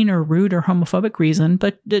mean or rude or homophobic reason,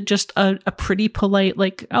 but just a pretty polite,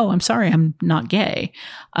 like, "Oh, I'm sorry, I'm not gay,"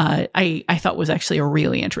 I thought was actually a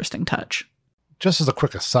really interesting touch. Just as a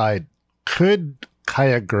quick aside, could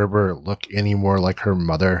Kaya Gerber look any more like her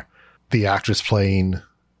mother, the actress playing?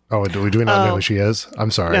 Oh, do we not know who she is?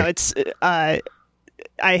 I'm sorry. No, it's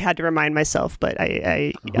I had to remind myself, but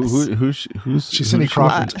I yes. She's Cindy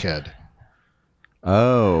Crawford's kid.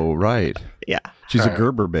 Oh, right. Yeah. She's a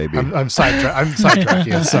Gerber baby. I'm sidetracked.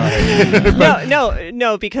 Yeah, sorry.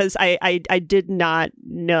 No, because I did not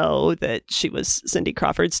know that she was Cindy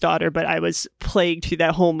Crawford's daughter, but I was plagued through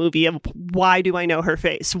that whole movie of why do I know her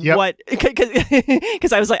face? Yep. What?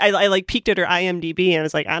 Because I was like, I like peeked at her IMDb and I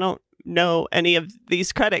was like, I don't know any of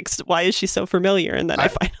these credits. Why is she so familiar? And then I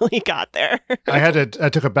finally got there. I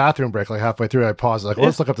took a bathroom break like halfway through. I paused, like,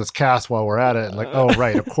 let's look up this cast while we're at it. And like, oh,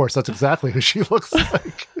 right, of course, that's exactly who she looks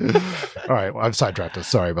like. All right, well, I'm sidetracked.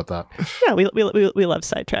 Sorry about that. Yeah, we love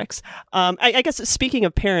sidetracks. I guess speaking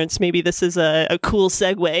of parents, maybe this is a cool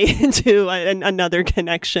segue into another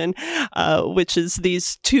connection, which is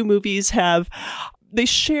these two movies they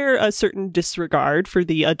share a certain disregard for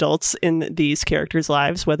the adults in these characters'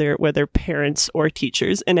 lives, whether parents or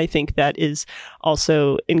teachers. And I think that is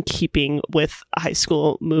also in keeping with high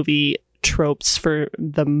school movie tropes for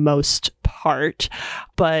the most part.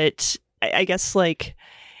 But I guess, like,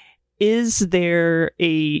 is there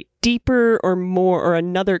a deeper or more or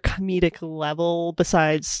another comedic level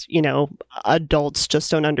besides, adults just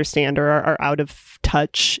don't understand or are out of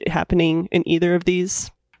touch happening in either of these?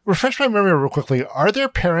 Refresh my memory real quickly. Are there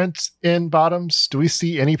parents in Bottoms? Do we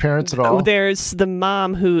see any parents at all? There's the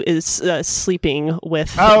mom who is sleeping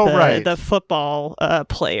with the football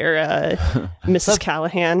player, Mrs.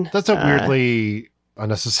 Callahan. That's a weirdly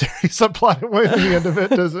unnecessary subplot away from the end of it,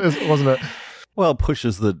 wasn't it? Well, it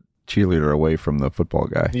pushes the cheerleader away from the football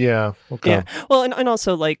guy. Yeah. Okay. Yeah. Well, and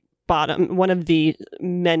also, like, one of the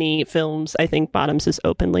many films I think Bottoms is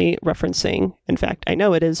openly referencing, in fact, I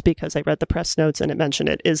know it is because I read the press notes and it mentioned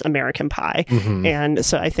it, is American Pie. Mm-hmm. And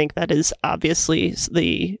so I think that is obviously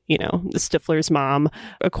the Stifler's mom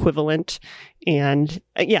equivalent. And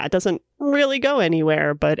yeah, it doesn't really go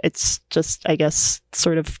anywhere, but it's just, I guess,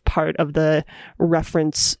 sort of part of the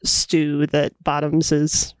reference stew that Bottoms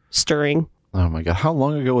is stirring. Oh my God. How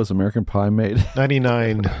long ago was American Pie made?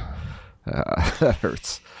 99. That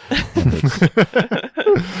hurts.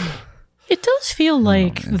 It does feel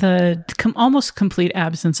like the almost complete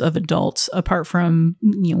absence of adults, apart from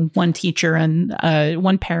one teacher and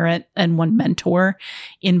one parent and one mentor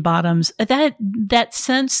in Bottoms. That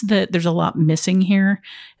sense that there's a lot missing here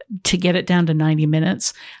to get it down to 90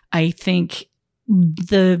 minutes. I think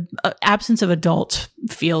the absence of adults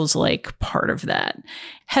feels like part of that.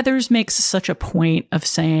 Heathers makes such a point of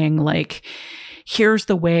saying, like, here's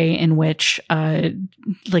the way in which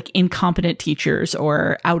incompetent teachers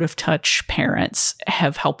or out of touch parents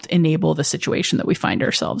have helped enable the situation that we find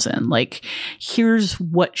ourselves in. Like, here's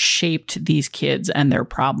what shaped these kids and their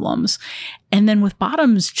problems. And then with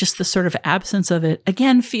Bottoms, just the sort of absence of it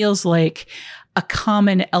again feels like a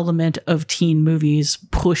common element of teen movies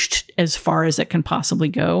pushed as far as it can possibly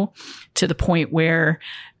go, to the point where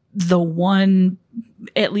the one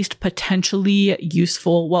at least potentially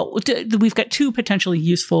useful, we've got two potentially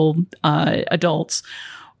useful adults.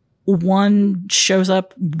 One shows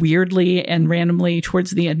up weirdly and randomly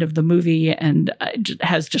towards the end of the movie and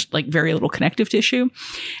has just like very little connective tissue.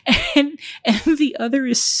 And the other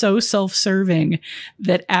is so self-serving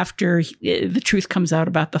that after the truth comes out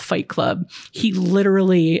about the Fight Club, he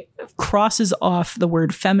literally crosses off the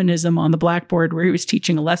word feminism on the blackboard where he was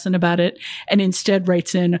teaching a lesson about it, and instead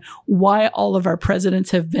writes in why all of our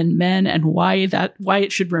presidents have been men and why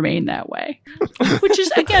it should remain that way, which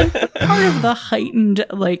is again part of the heightened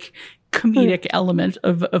like comedic element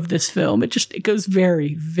of this film. It goes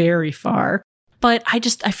very, very far. But I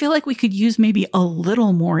feel like we could use maybe a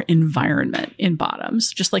little more environment in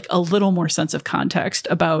Bottoms, just like a little more sense of context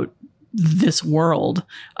about this world,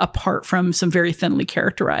 apart from some very thinly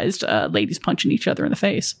characterized ladies punching each other in the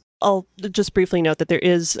face. I'll just briefly note that there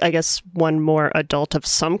is, I guess, one more adult of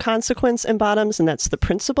some consequence in Bottoms, and that's the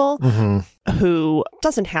principal, who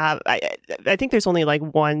doesn't have, I think there's only like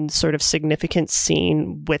one sort of significant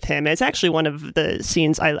scene with him. It's actually one of the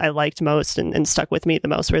scenes I liked most and stuck with me the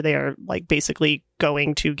most, where they are like basically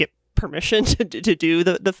going to get permission to do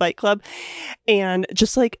the Fight Club. And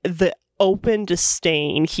just like the open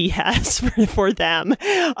disdain he has for them,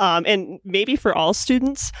 and maybe for all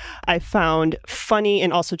students, I found funny,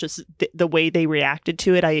 and also just the way they reacted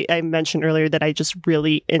to it. I mentioned earlier that I just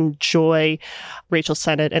really enjoy Rachel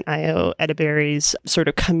Sennett and Io Edeberry's sort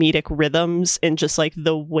of comedic rhythms, and just like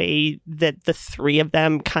the way that the three of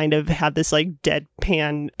them kind of have this like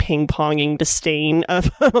deadpan ping-ponging disdain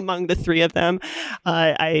among the three of them.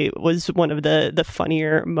 I was one of the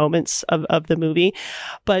funnier moments of the movie.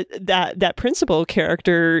 But that principal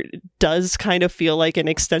character does kind of feel like an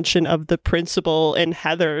extension of the principal in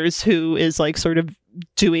Heathers, who is like sort of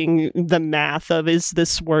doing the math of, is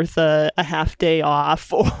this worth a half day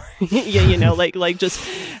off, or like just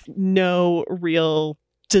no real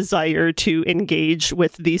desire to engage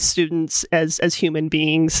with these students as human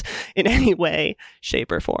beings in any way,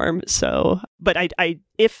 shape, or form. So, but I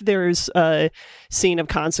if there's a scene of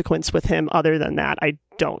consequence with him other than that, I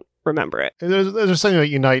don't remember it. There's something that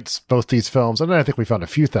unites both these films, and I think we found a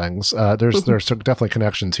few things. There's definitely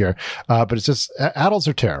connections here, but it's just adults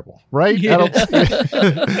are terrible, right? Yeah. Adults,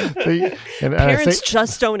 parents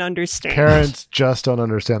just don't understand. Parents just don't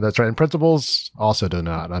understand. That's right, and principals also do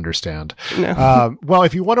not understand. No. Well,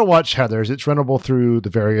 if you want to watch Heathers, it's rentable through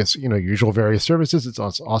the various usual various services. It's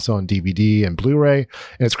also on DVD and Blu-ray,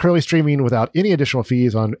 and it's currently streaming without any additional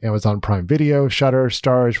fees on Amazon Prime Video, Shudder,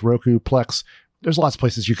 Starz, Roku, Plex. There's lots of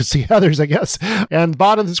places you could see Heathers, I guess. And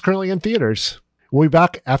Bottoms is currently in theaters. We'll be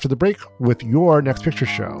back after the break with your Next Picture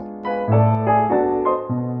Show.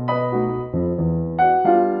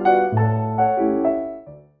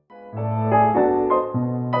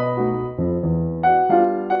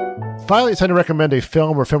 Finally, it's time to recommend a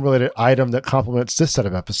film or film-related item that complements this set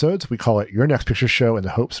of episodes. We call it Your Next Picture Show in the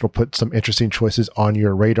hopes it'll put some interesting choices on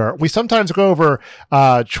your radar. We sometimes go over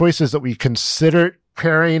choices that we consider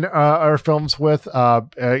pairing our films with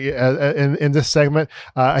in this segment.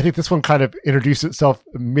 I think this one kind of introduced itself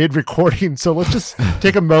mid-recording, so let's just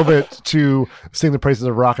take a moment to sing the praises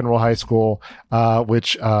of Rock and Roll High School,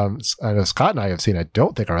 which I know Scott and I have seen. I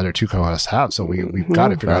don't think our other two co-hosts have, so we've got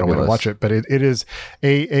to figure out a way to watch it. But it is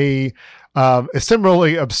a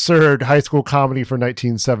similarly absurd high school comedy for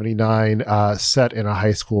 1979, set in a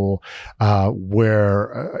high school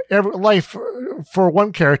where life for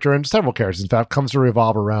one character and several characters, in fact, comes to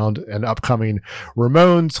revolve around an upcoming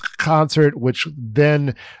Ramones concert, which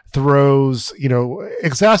then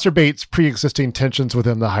exacerbates pre-existing tensions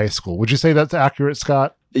within the high school. Would you say that's accurate,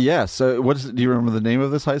 Scott? Yeah. So do you remember the name of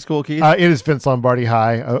this high school, Keith? It is Vince Lombardi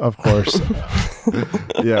High, of course.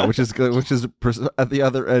 Yeah, which is at the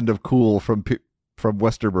other end of cool from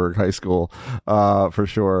Westerberg High School, for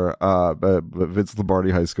sure. But Vince Lombardi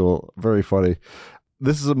High School, very funny.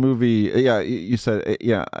 This is a movie. Yeah, you said,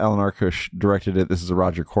 yeah, Alan Arkush directed it. This is a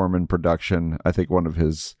Roger Corman production. I think one of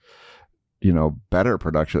his, better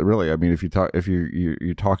production. Really, I mean, if you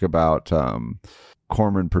talk about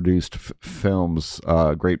Corman produced films,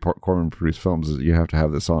 great Corman produced films, you have to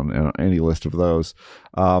have this on any list of those.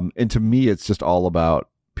 And to me, it's just all about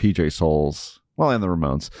PJ Soles. Well, and the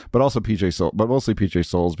Ramones, but also PJ Soles, but mostly PJ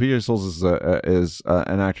Soles. PJ Soles is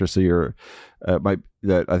an actress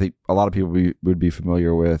that I think a lot of people would be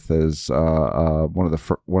familiar with as one of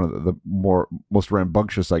the most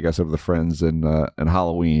rambunctious, I guess, of the friends in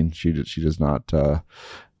Halloween. She does not.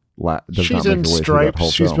 She's in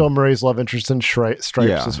Stripes. She's Bill Murray's love interest in Stripes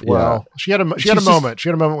as well. Yeah. She had a moment. She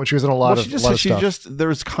had a moment when she was in a lot of stuff.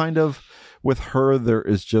 There's kind of, with her, there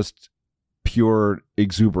is just pure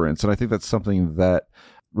exuberance, and I think that's something that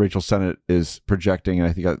Rachel Sennett is projecting, and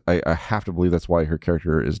I think I have to believe that's why her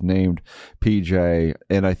character is named PJ.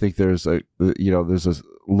 And I think there's there's this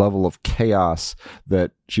level of chaos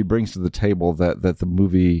that she brings to the table that the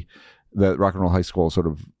movie, that Rock and Roll High School sort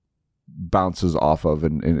of bounces off of,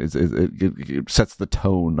 and it sets the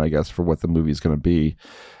tone, I guess, for what the movie is going to be.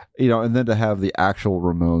 And then to have the actual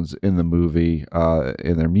Ramones in the movie,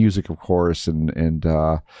 in their music, of course, and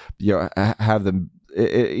have them,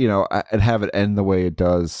 and have it end the way it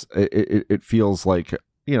does. It feels like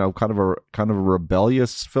kind of a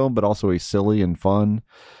rebellious film, but also a silly and fun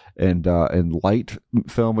and light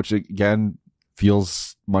film, which again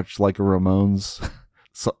feels much like a Ramones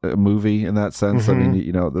movie in that sense. Mm-hmm. I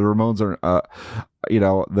mean, the Ramones are,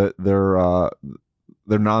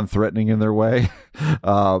 they're non-threatening in their way,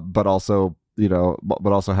 but also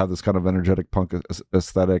have this kind of energetic punk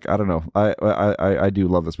aesthetic. I don't know. I do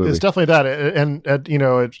love this movie. It's definitely that, and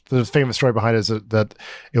the famous story behind it is that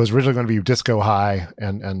it was originally going to be Disco High,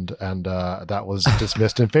 and that was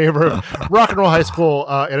dismissed in favor of Rock and Roll High School.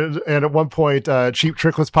 And at one point, Cheap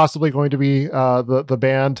Trick was possibly going to be the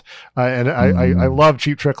band, and I love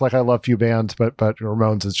Cheap Trick like I love few bands, but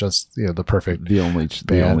Ramones is just the perfect the only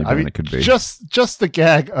band it could be. Just the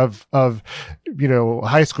gag of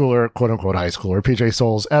high schooler, quote unquote high schooler, PJ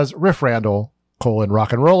Soles as Riff Randall,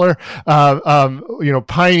 rock and roller,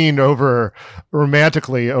 pining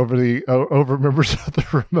romantically over members of the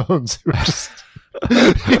Ramones who are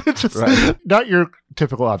just right. Not your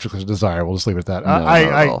typical object of desire. We'll just leave it at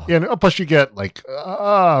that. And plus you get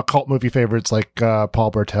cult movie favorites like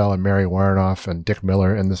Paul Bartel and Mary Warrenoff and Dick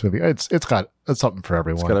Miller in this movie. It's got something for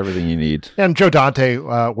everyone. It's got everything you need. And Joe Dante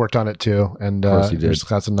worked on it too, and it's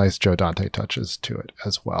got some nice Joe Dante touches to it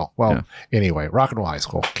as well. Well, Anyway, Rock and Roll High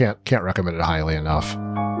School, can't recommend it highly enough.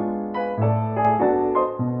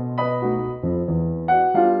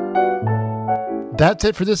 That's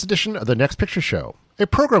it for this edition of The Next Picture Show. A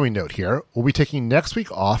programming note here, we'll be taking next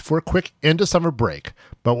week off for a quick end-of-summer break,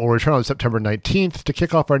 but we'll return on September 19th to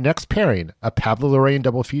kick off our next pairing, a Pablo Larraín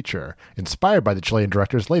double feature, inspired by the Chilean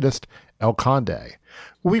director's latest, El Conde.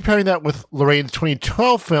 We'll be pairing that with Larraín's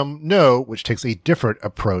 2012 film, No, which takes a different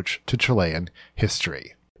approach to Chilean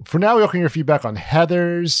history. For now, we welcome your feedback on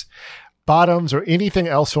Heathers, Bottoms, or anything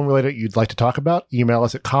else film-related you'd like to talk about. Email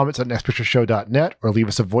us at comments@nextpictureshow.net or leave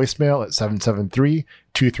us a voicemail at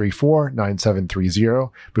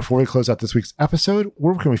 773-234-9730. Before we close out this week's episode,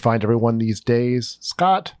 where can we find everyone these days?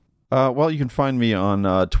 Scott? Well, you can find me on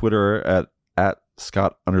Twitter at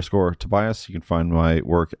Scott_Tobias. You can find my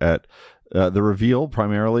work at The Reveal,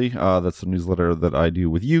 primarily. That's the newsletter that I do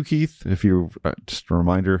with you, Keith. If you just a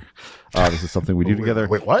reminder, this is something we do together.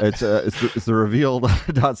 Wait, what? It's the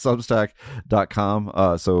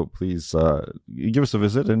revealed.substack.com. So please give us a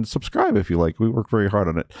visit and subscribe if you like. We work very hard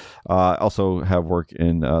on it. I also have work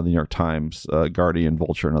in the New York Times, Guardian,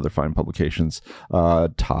 Vulture, and other fine publications.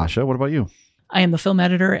 Tasha, what about you? I am the film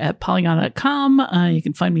editor at Polygon.com. You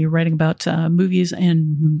can find me writing about movies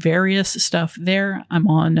and various stuff there. I'm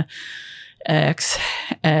on X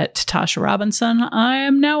at Tasha Robinson. I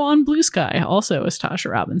am now on Blue Sky, also as Tasha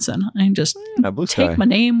Robinson. I just take my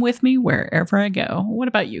name with me wherever I go. What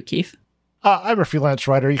about you, Keith? I'm a freelance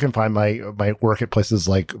writer. You can find my work at places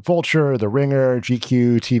like Vulture, The Ringer,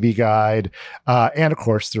 GQ, TV Guide, and of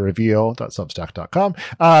course, The Reveal.substack.com,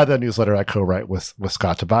 the newsletter I co-write with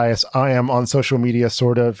Scott Tobias. I am on social media,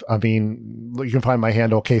 sort of. I mean, you can find my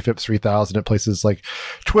handle, KFIPS3000, at places like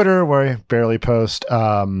Twitter, where I barely post,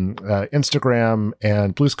 Instagram,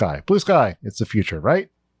 and Blue Sky. Blue Sky, it's the future, right?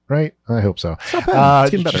 Right? I hope so. It's not bad. It's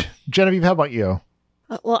getting better. Genevieve, how about you?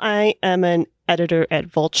 Well, I am an editor at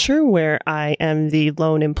Vulture, where I am the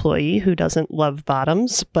lone employee who doesn't love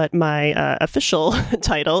bottoms, but my official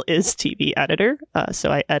title is TV editor.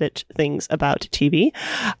 So I edit things about TV.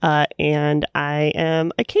 And I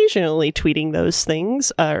am occasionally tweeting those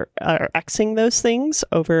things or Xing those things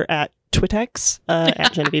over at Twitex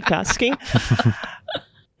at Genevieve Koski.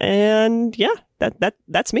 And yeah,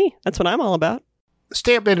 that's me. That's what I'm all about.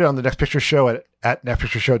 Stay updated on The Next Picture Show at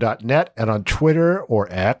nextpictureshow.net and on Twitter or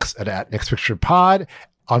X at nextpicturepod,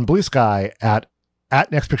 on Blue Sky at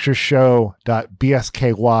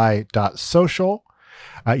nextpictureshow.bsky.social.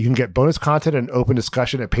 You can get bonus content and open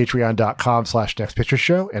discussion at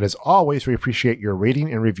patreon.com/nextpictureshow. And as always, we appreciate your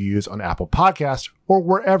rating and reviews on Apple Podcasts or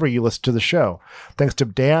wherever you listen to the show. Thanks to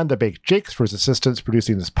Dan the Baked Jakes for his assistance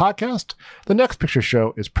producing this podcast. The Next Picture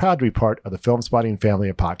Show is proud to be part of the Film Spotting family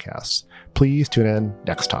of podcasts. Please tune in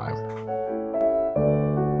next time.